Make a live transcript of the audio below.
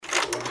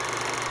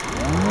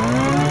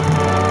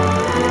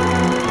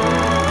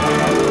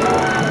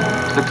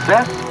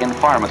Success in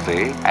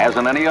pharmacy, as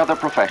in any other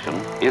profession,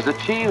 is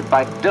achieved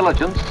by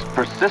diligence,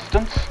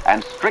 persistence,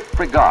 and strict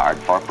regard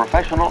for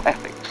professional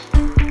ethics.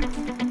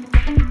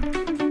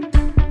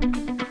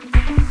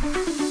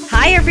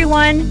 Hi,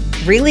 everyone.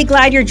 Really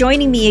glad you're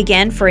joining me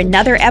again for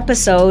another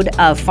episode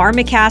of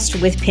Pharmacast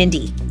with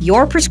Pindy,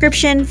 your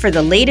prescription for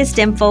the latest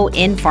info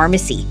in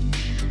pharmacy.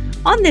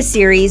 On this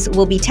series,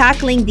 we'll be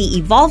tackling the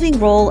evolving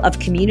role of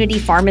community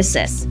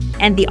pharmacists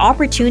and the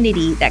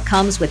opportunity that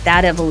comes with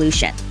that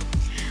evolution.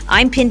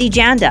 I'm Pindy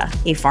Janda,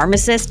 a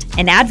pharmacist,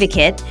 an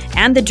advocate,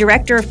 and the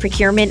Director of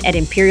Procurement at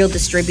Imperial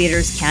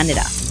Distributors Canada.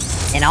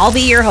 And I'll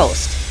be your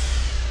host.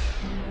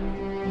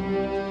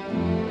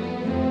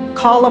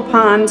 Call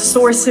upon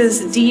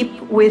sources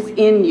deep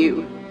within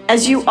you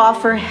as you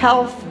offer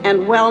health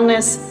and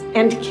wellness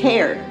and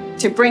care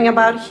to bring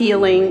about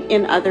healing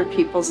in other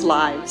people's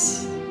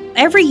lives.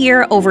 Every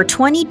year, over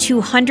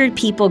 2,200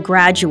 people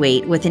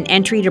graduate with an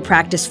entry to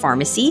practice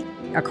pharmacy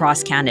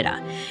across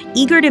Canada,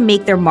 eager to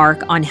make their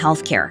mark on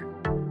healthcare.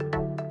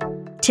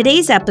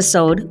 Today's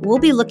episode, we'll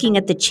be looking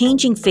at the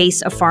changing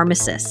face of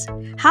pharmacists.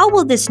 How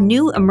will this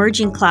new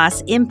emerging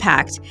class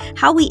impact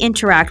how we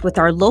interact with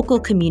our local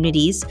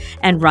communities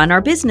and run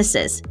our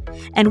businesses?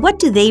 And what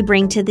do they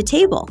bring to the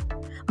table?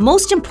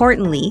 Most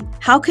importantly,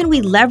 how can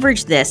we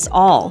leverage this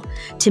all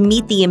to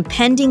meet the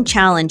impending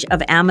challenge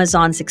of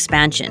Amazon's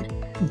expansion?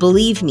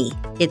 Believe me,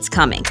 it's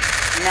coming.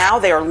 Now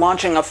they are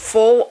launching a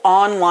full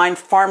online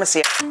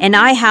pharmacy. And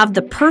I have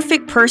the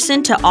perfect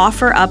person to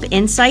offer up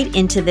insight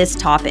into this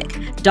topic,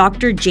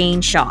 Dr.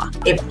 Jane Shaw.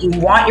 If you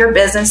want your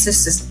business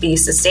to be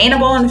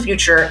sustainable in the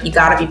future, you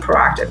got to be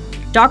proactive.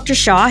 Dr.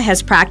 Shaw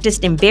has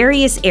practiced in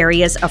various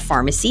areas of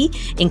pharmacy,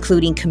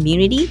 including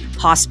community,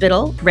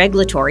 hospital,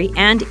 regulatory,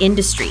 and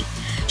industry.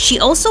 She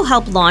also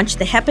helped launch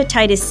the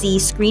hepatitis C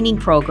screening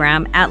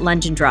program at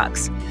London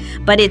Drugs.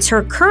 But it's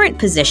her current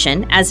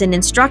position as an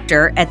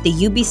instructor at the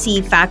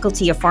UBC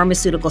Faculty of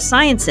Pharmaceutical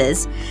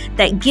Sciences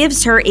that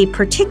gives her a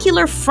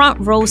particular front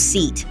row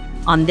seat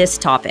on this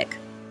topic.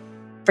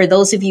 For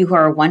those of you who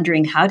are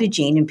wondering, how did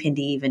Jane and Pindy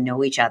even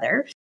know each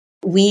other?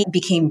 We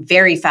became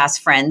very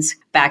fast friends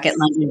back at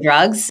London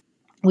Drugs.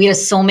 We have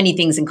so many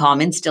things in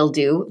common, still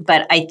do.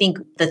 But I think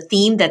the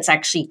theme that's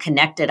actually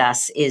connected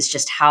us is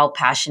just how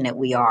passionate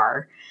we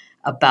are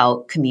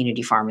about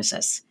community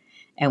pharmacists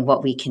and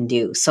what we can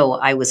do. So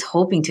I was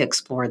hoping to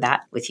explore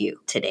that with you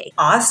today.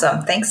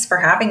 Awesome. Thanks for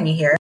having me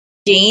here.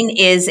 Jane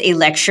is a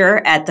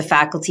lecturer at the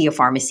Faculty of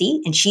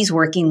Pharmacy, and she's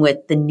working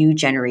with the new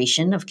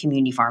generation of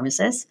community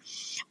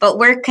pharmacists. But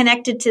we're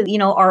connected to,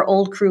 our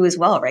old crew as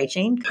well, right,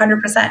 Jane?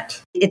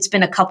 100%. It's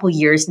been a couple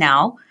years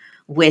now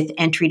with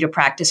entry to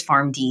practice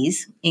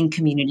PharmDs in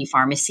community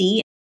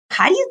pharmacy.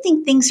 How do you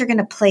think things are going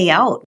to play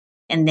out?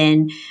 And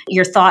then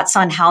your thoughts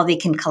on how they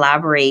can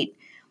collaborate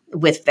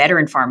with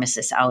veteran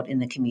pharmacists out in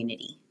the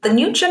community. The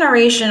new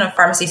generation of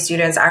pharmacy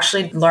students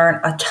actually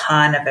learn a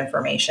ton of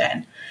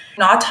information,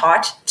 not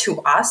taught to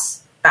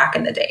us back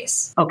in the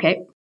days.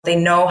 Okay. They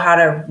know how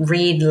to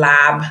read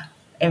lab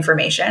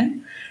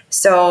information.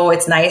 So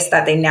it's nice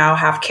that they now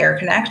have Care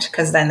Connect,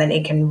 because then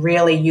they can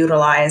really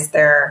utilize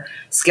their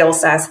skill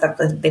sets that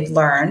they've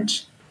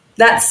learned.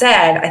 That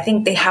said, I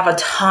think they have a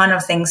ton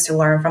of things to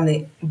learn from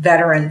the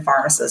veteran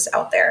pharmacists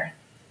out there.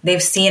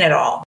 They've seen it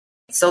all.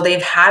 So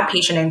they've had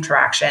patient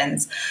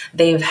interactions.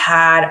 They've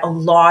had a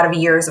lot of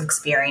years of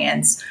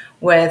experience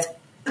with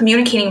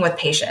communicating with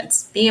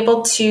patients, be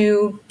able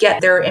to get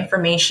their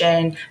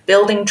information,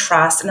 building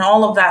trust, and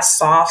all of that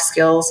soft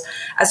skills,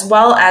 as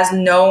well as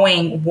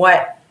knowing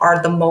what are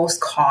the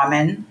most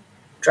common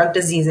drug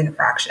disease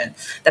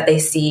interactions that they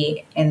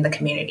see in the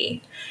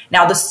community.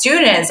 Now, the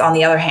students, on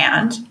the other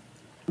hand,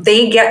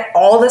 they get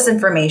all this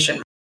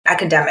information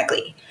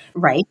academically.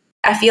 Right.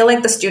 I feel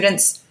like the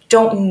students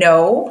don't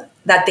know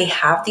that they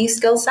have these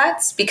skill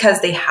sets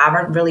because they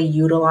haven't really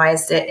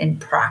utilized it in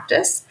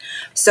practice.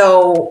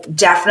 So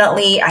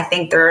definitely, I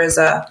think there is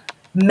a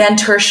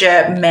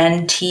mentorship,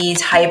 mentee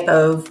type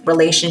of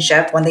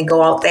relationship when they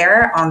go out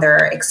there on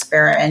their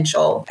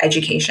experiential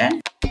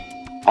education.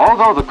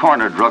 Although the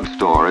corner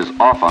drugstore is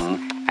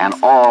often an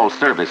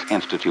all-service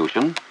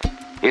institution,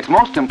 its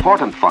most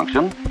important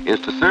function is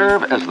to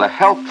serve as the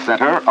health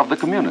center of the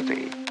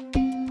community.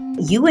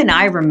 You and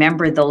I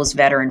remember those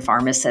veteran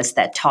pharmacists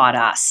that taught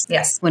us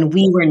when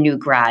we were new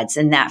grads,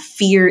 and that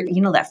fear,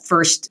 that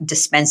first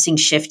dispensing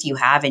shift you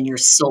have and you're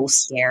so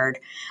scared.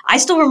 I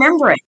still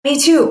remember it. Me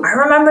too. I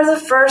remember the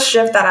first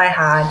shift that I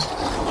had.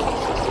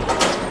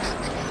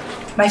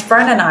 My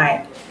friend and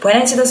I went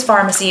into this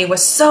pharmacy,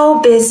 was so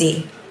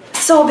busy.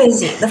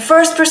 The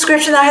first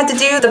prescription I had to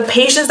do, the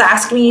patients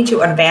asked me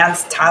to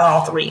advance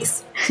Tylenol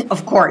 3s.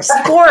 Of course.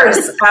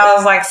 I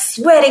was like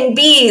sweating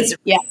beads.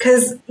 Yeah.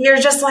 Because you're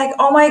just like,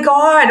 oh my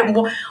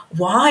God,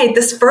 why?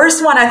 This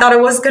first one, I thought it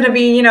was going to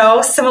be,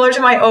 similar to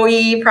my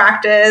OE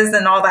practice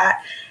and all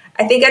that.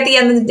 I think at the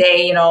end of the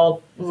day,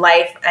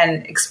 life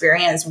and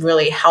experience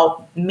really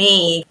helped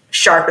me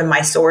sharpen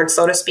my sword,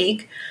 so to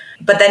speak.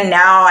 But then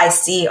now I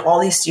see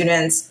all these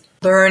students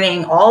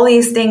learning all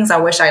these things I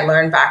wish I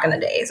learned back in the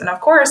days. And of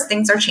course,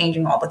 things are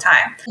changing all the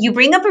time. You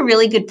bring up a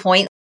really good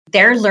point.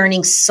 They're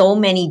learning so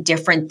many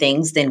different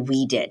things than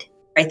we did.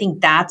 I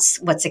think that's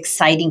what's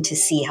exciting to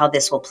see how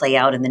this will play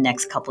out in the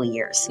next couple of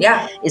years.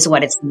 Yeah. Is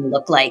what it's going to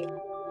look like.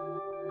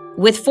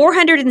 With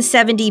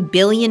 $470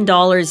 billion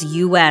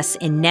US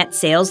in net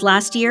sales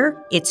last year,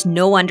 it's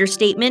no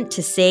understatement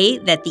to say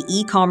that the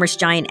e-commerce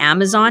giant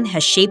Amazon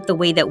has shaped the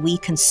way that we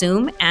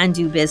consume and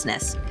do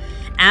business.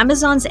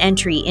 Amazon's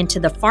entry into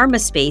the pharma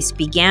space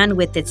began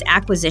with its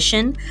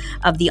acquisition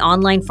of the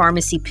online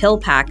pharmacy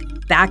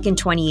PillPack back in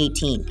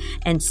 2018,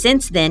 and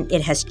since then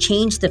it has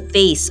changed the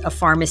face of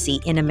pharmacy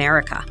in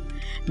America.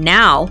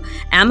 Now,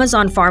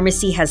 Amazon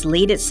Pharmacy has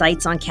laid its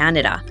sights on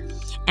Canada,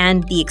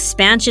 and the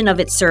expansion of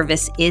its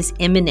service is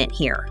imminent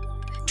here.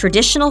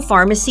 Traditional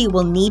pharmacy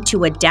will need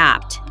to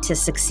adapt to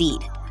succeed.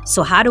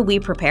 So how do we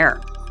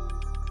prepare?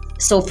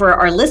 So for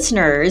our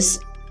listeners,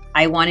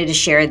 I wanted to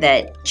share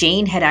that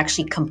Jane had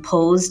actually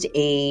composed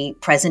a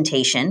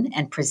presentation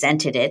and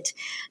presented it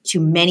to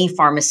many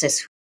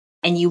pharmacists.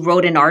 And you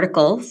wrote an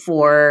article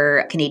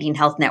for Canadian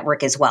Health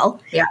Network as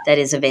well, that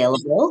is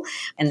available.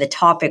 And the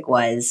topic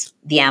was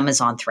the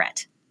Amazon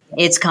threat.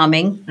 It's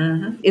coming.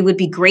 Mm-hmm. It would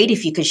be great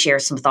if you could share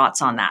some thoughts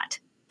on that.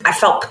 I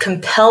felt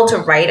compelled to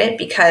write it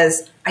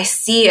because I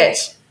see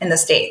it in the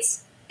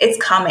States.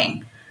 It's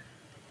coming.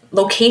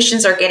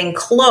 Locations are getting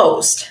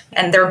closed,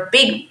 and they're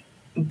big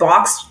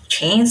box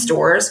chain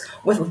stores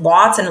with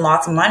lots and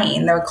lots of money,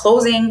 and they're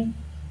closing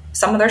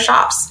some of their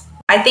shops.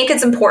 I think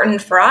it's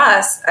important for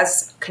us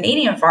as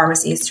Canadian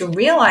pharmacies to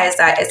realize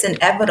that it's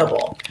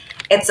inevitable.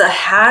 It's a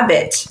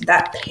habit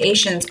that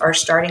patients are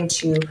starting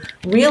to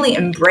really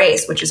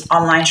embrace, which is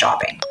online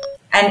shopping.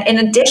 And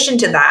in addition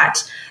to that,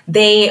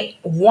 they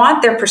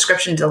want their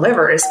prescription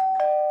delivered,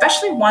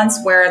 especially ones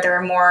where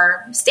they're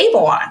more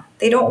stable on.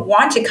 They don't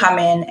want to come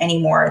in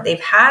anymore. They've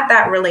had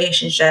that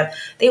relationship.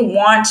 They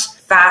want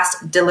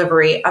fast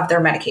delivery of their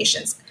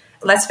medications.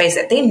 Let's face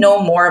it, they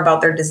know more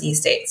about their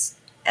disease states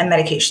and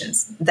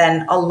medications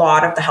than a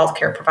lot of the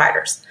healthcare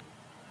providers.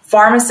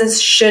 Pharmacists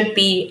should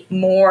be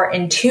more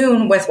in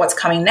tune with what's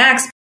coming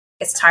next.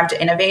 It's time to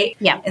innovate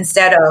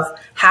instead of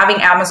having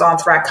Amazon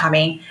threat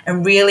coming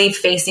and really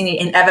facing the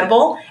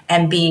inevitable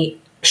and be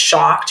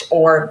shocked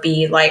or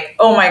be like,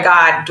 oh my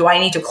God, do I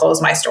need to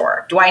close my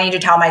store? Do I need to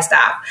tell my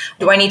staff?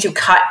 Do I need to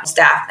cut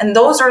staff? And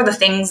those are the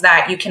things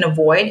that you can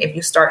avoid if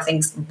you start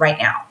things right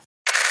now.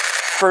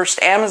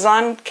 First,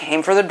 Amazon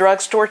came for the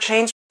drugstore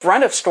chains,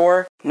 front of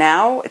store.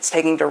 Now it's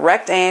taking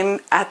direct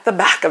aim at the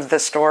back of the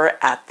store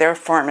at their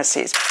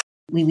pharmacies.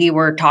 We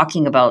were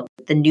talking about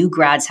the new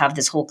grads have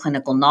this whole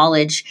clinical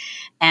knowledge,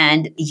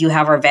 and you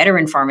have our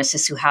veteran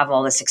pharmacists who have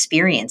all this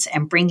experience,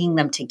 and bringing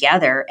them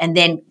together and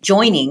then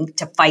joining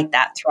to fight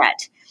that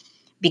threat.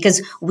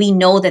 Because we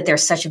know that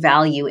there's such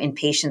value in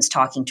patients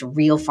talking to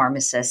real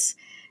pharmacists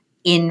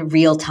in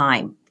real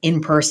time,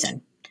 in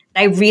person.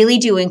 I really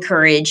do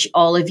encourage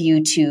all of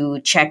you to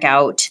check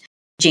out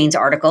Jane's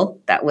article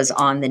that was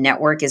on the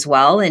network as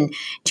well, and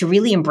to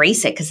really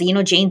embrace it. Because,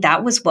 Jane,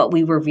 that was what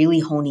we were really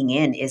honing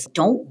in is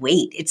don't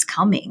wait, it's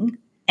coming.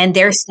 And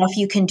there's stuff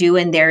you can do,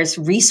 and there's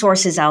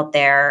resources out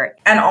there.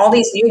 And all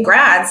these new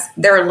grads,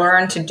 they're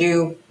learned to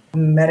do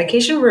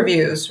medication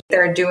reviews.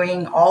 They're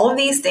doing all of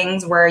these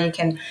things where you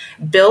can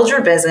build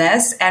your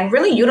business and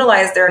really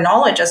utilize their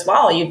knowledge as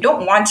well. You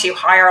don't want to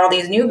hire all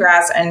these new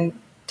grads and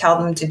tell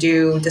them to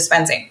do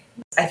dispensing.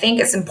 I think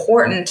it's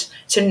important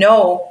to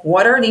know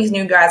what are these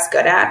new grads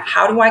good at?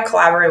 How do I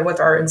collaborate with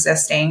our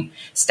existing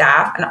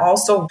staff? And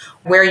also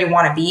where you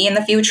want to be in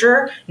the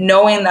future,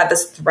 knowing that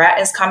this threat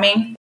is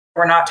coming.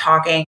 We're not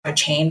talking a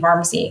chain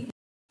pharmacy.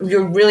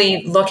 You're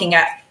really looking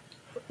at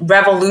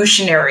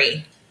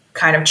revolutionary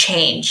kind of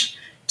change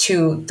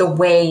to the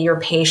way your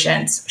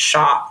patients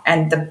shop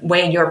and the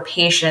way your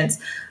patients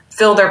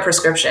fill their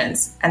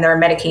prescriptions and their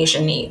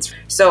medication needs.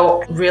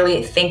 So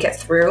really think it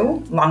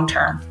through long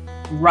term.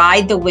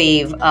 Ride the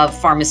wave of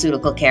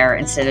pharmaceutical care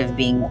instead of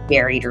being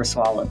buried or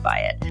swallowed by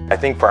it. I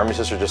think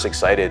pharmacists are just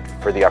excited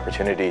for the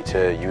opportunity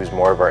to use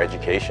more of our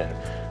education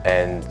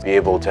and be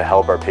able to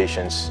help our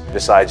patients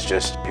besides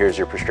just here's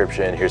your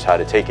prescription, here's how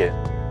to take it.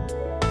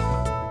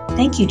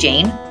 Thank you,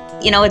 Jane.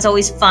 It's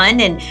always fun,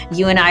 and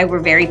you and I were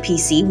very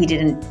PC. We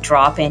didn't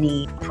drop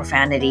any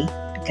profanity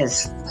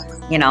because,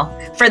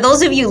 for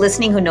those of you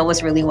listening who know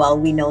us really well,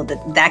 we know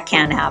that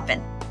can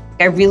happen.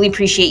 I really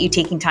appreciate you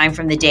taking time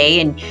from the day,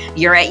 and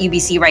you're at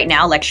UBC right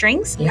now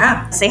lecturing.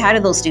 Yeah. Say hi to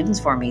those students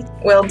for me.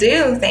 Will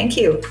do. Thank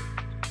you.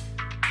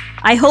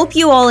 I hope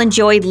you all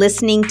enjoyed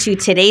listening to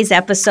today's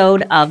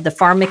episode of the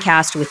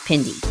PharmaCast with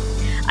Pindi.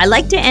 I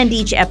like to end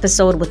each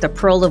episode with a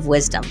pearl of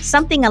wisdom,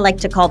 something I like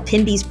to call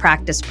Pindi's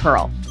practice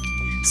pearl.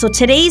 So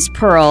today's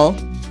pearl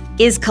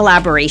is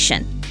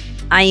collaboration.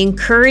 I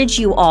encourage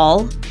you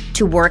all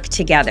to work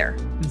together.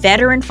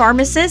 Veteran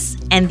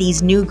pharmacists and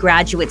these new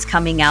graduates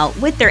coming out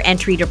with their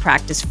entry to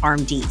practice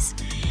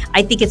PharmDs.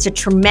 I think it's a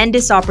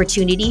tremendous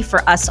opportunity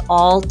for us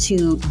all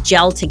to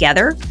gel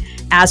together,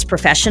 as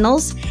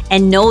professionals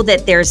and know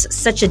that there's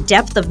such a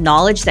depth of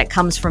knowledge that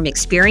comes from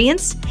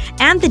experience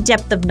and the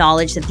depth of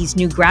knowledge that these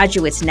new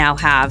graduates now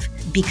have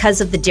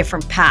because of the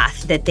different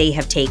path that they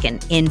have taken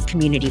in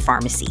community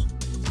pharmacy.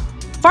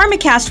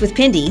 PharmaCast with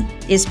Pindi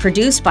is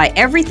produced by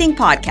Everything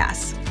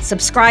Podcasts.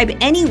 Subscribe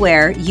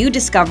anywhere you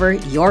discover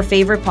your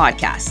favorite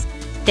podcasts.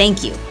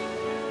 Thank you.